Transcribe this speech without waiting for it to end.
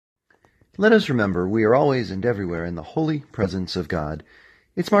Let us remember we are always and everywhere in the holy presence of God.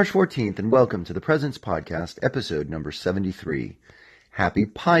 It's March 14th, and welcome to the Presence Podcast, episode number 73. Happy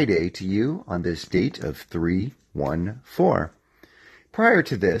Pi Day to you on this date of 3/1/4. Prior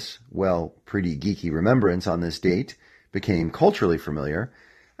to this, pretty geeky remembrance on this date became culturally familiar,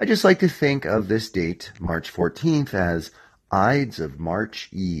 I just like to think of this date, March 14th, as Ides of March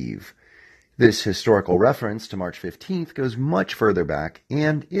Eve. This historical reference to March 15th goes much further back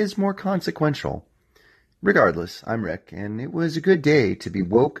and is more consequential. Regardless, I'm Rick, and it was a good day to be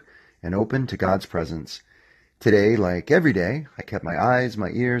woke and open to God's presence. Today, like every day, I kept my eyes, my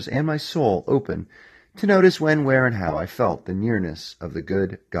ears, and my soul open to notice when, where, and how I felt the nearness of the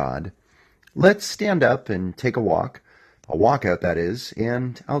good God. Let's stand up and take a walkout that is,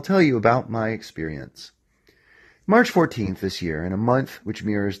 and I'll tell you about my experience. March 14th this year, in a month which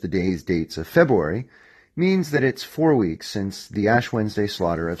mirrors the day's dates of February, means that it's 4 weeks since the Ash Wednesday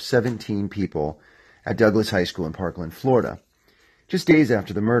slaughter of 17 people at Douglas High School in Parkland, Florida. Just days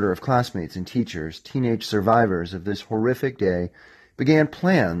after the murder of classmates and teachers, teenage survivors of this horrific day began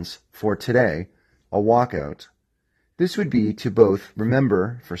plans for today, a walkout. This would be to both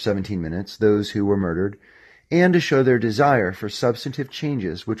remember for 17 minutes those who were murdered and to show their desire for substantive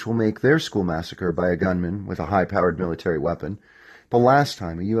changes which will make their school massacre by a gunman with a high-powered military weapon the last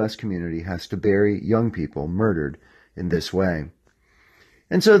time a U.S. community has to bury young people murdered in this way.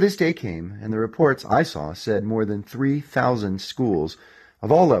 And so this day came, and the reports I saw said more than 3,000 schools of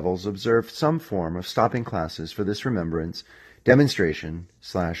all levels observed some form of stopping classes for this remembrance,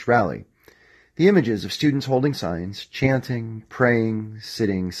 demonstration/rally. The images of students holding signs, chanting, praying,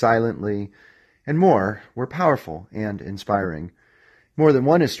 sitting silently, and more were powerful and inspiring. More than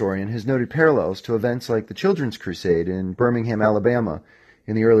one historian has noted parallels to events like the Children's Crusade in Birmingham, Alabama,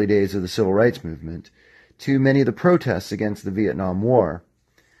 in the early days of the Civil Rights Movement, to many of the protests against the Vietnam War.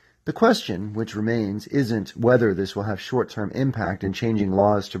 The question which remains isn't whether this will have short-term impact in changing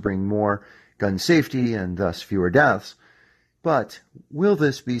laws to bring more gun safety and thus fewer deaths, but will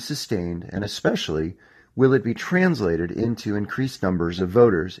this be sustained, and especially, will it be translated into increased numbers of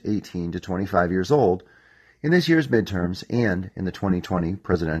voters 18 to 25 years old in this year's midterms and in the 2020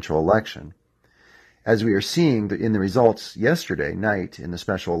 presidential election? As we are seeing in the results yesterday night in the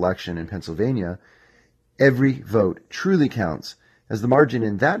special election in Pennsylvania, every vote truly counts, as the margin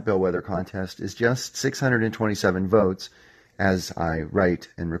in that bellwether contest is just 627 votes, as I write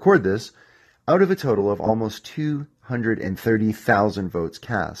and record this, out of a total of almost 230,000 votes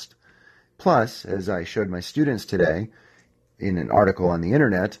cast. Plus, as I showed my students today in an article on the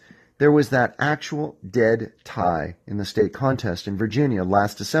internet, there was that actual dead tie in the state contest in Virginia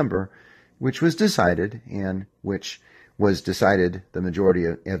last December, which was decided, the majority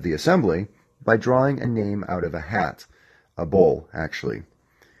of the assembly, by drawing a name out of a hat. A bowl, actually.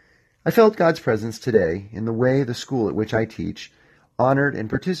 I felt God's presence today in the way the school at which I teach honored and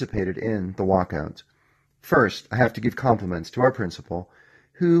participated in the walkout. First, I have to give compliments to our principal,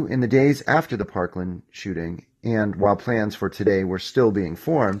 who, in the days after the Parkland shooting, and while plans for today were still being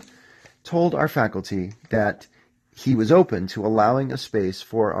formed, told our faculty that he was open to allowing a space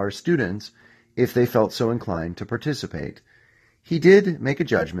for our students if they felt so inclined to participate. He did make a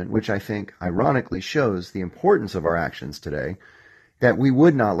judgment, which I think ironically shows the importance of our actions today, that we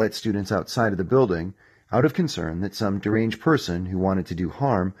would not let students outside of the building out of concern that some deranged person who wanted to do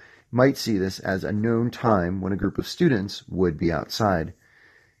harm might see this as a known time when a group of students would be outside.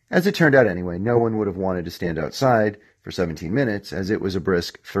 As it turned out anyway, no one would have wanted to stand outside for 17 minutes, as it was a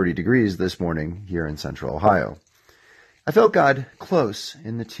brisk 30 degrees this morning here in central Ohio. I felt God close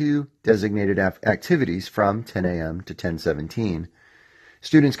in the two designated activities from 10 a.m. to 10:17.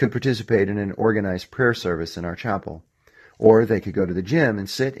 Students could participate in an organized prayer service in our chapel, or they could go to the gym and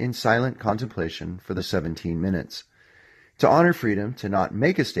sit in silent contemplation for the 17 minutes. To honor freedom to not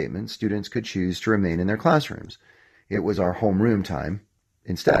make a statement, students could choose to remain in their classrooms. It was our homeroom time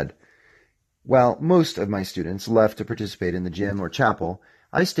instead. While most of my students left to participate in the gym or chapel,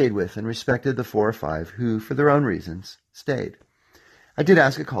 I stayed with and respected the 4 or 5 who, for their own reasons, stayed. I did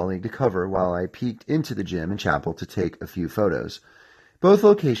ask a colleague to cover while I peeked into the gym and chapel to take a few photos. Both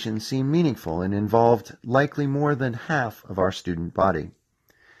locations seemed meaningful and involved likely more than half of our student body.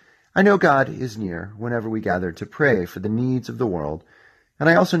 I know God is near whenever we gather to pray for the needs of the world, and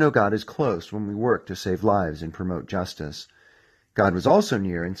I also know God is close when we work to save lives and promote justice. God was also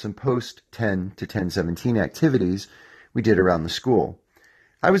near in some post-10 to 10:17 activities we did around the school.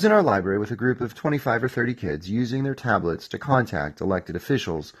 I was in our library with a group of 25 or 30 kids using their tablets to contact elected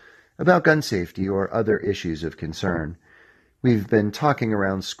officials about gun safety or other issues of concern. We've been talking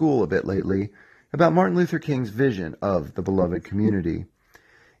around school a bit lately about Martin Luther King's vision of the beloved community.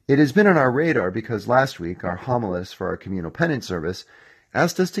 It has been on our radar because last week our homilist for our communal penance service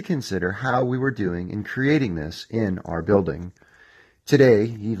asked us to consider how we were doing in creating this in our building. Today,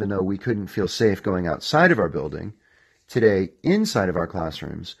 even though we couldn't feel safe going outside of our building, today inside of our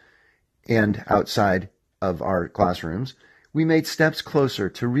classrooms and outside of our classrooms, we made steps closer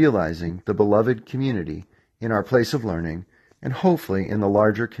to realizing the beloved community in our place of learning and hopefully in the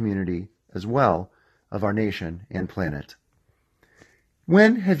larger community as well of our nation and planet.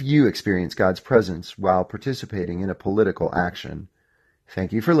 When have you experienced God's presence while participating in a political action?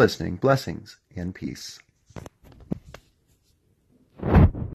 Thank you for listening. Blessings and peace.